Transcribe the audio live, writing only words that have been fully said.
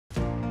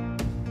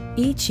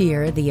Each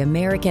year, the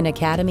American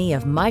Academy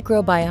of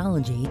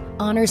Microbiology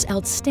honors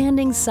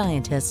outstanding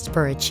scientists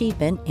for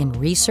achievement in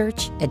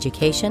research,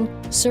 education,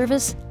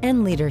 service,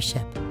 and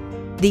leadership.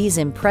 These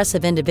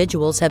impressive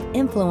individuals have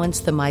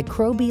influenced the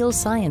microbial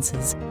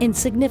sciences in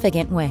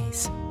significant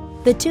ways.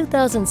 The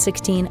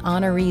 2016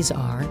 honorees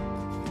are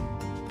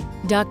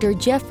Dr.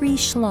 Jeffrey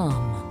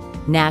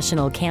Schlom,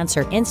 National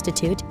Cancer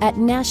Institute at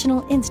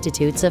National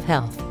Institutes of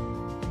Health;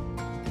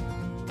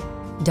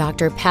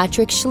 Dr.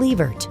 Patrick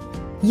Schlievert,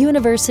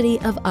 University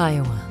of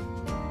Iowa;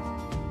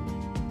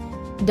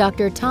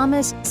 Dr.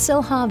 Thomas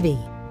Silhavi,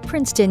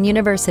 Princeton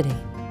University;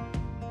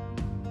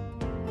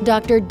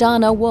 Dr.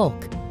 Donna Wolk,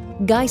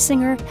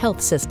 Geisinger Health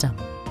System;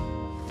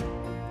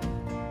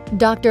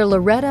 Dr.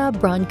 Loretta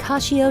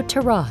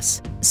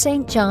Brancaccio-Terras,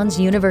 St. John's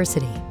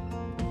University;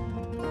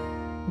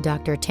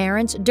 Dr.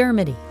 Terrence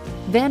Dermody,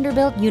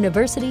 Vanderbilt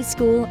University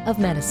School of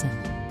Medicine;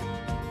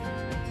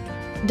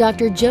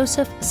 Dr.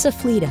 Joseph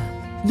Saflita,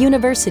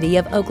 University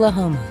of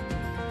Oklahoma;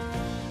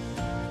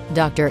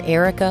 Dr.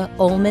 Erica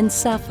Ullman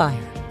Sapphire,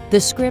 the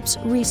Scripps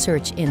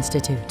Research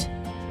Institute;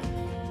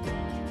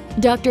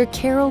 Dr.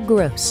 Carol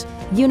Gross,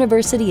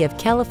 University of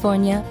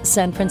California,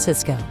 San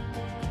Francisco;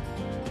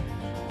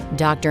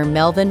 Dr.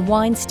 Melvin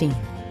Weinstein,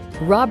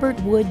 Robert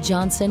Wood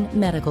Johnson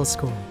Medical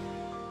School;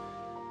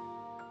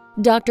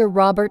 Dr.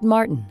 Robert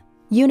Martin,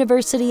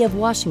 University of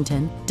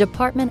Washington,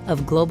 Department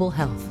of Global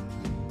Health;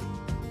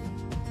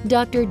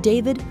 Dr.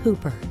 David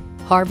Hooper,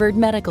 Harvard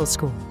Medical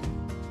School;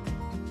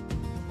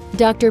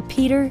 Dr.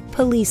 Peter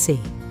Polisi,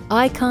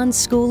 Icahn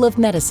School of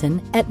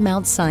Medicine at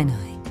Mount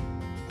Sinai;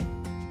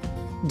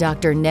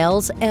 Dr.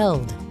 Nels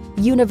Eld,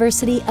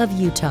 University of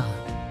Utah;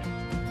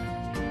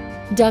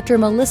 Dr.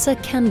 Melissa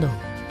Kendall,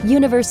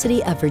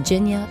 University of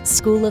Virginia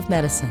School of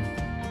Medicine;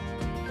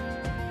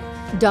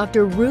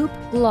 Dr. Roop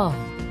Lal,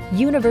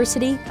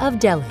 University of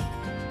Delhi;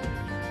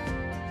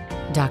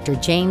 Dr.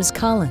 James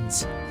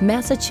Collins,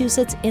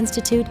 Massachusetts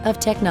Institute of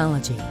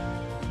Technology;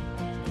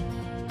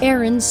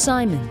 Aaron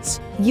Simons,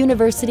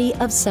 University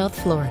of South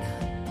Florida;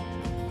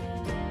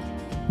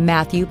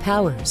 Matthew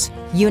Powers,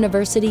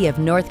 University of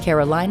North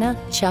Carolina,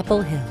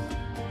 Chapel Hill;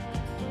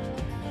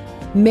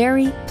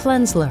 Mary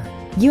Plensler,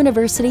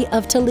 University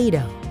of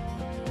Toledo;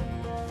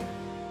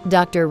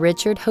 Dr.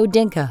 Richard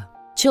Hodinka,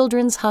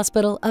 Children's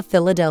Hospital of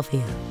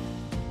Philadelphia;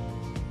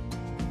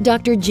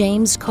 Dr.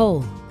 James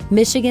Cole,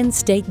 Michigan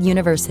State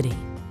University;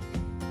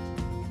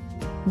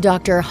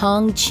 Dr.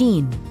 Hong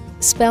Chin,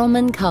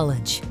 Spelman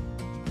College;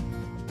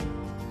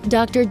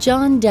 Dr.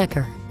 John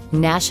Decker,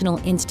 National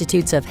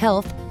Institutes of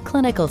Health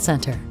Clinical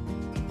Center;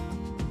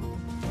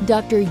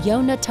 Dr.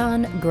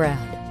 Yonatan Grad,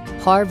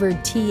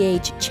 Harvard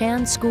T.H.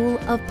 Chan School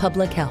of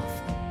Public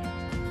Health;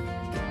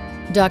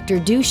 Dr.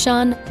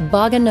 Dusan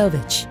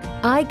Bogdanovich,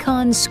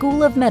 Icahn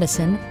School of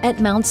Medicine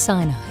at Mount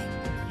Sinai;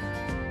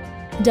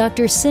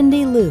 Dr.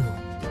 Cindy Liu,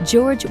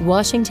 George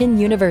Washington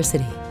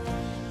University;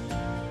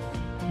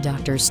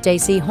 Dr.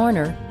 Stacy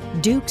Horner,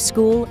 Duke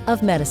School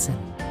of Medicine.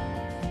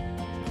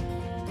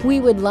 We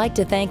would like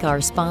to thank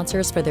our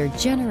sponsors for their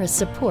generous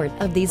support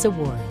of these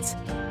awards.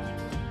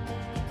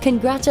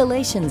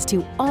 Congratulations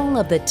to all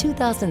of the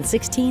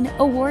 2016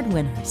 award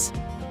winners.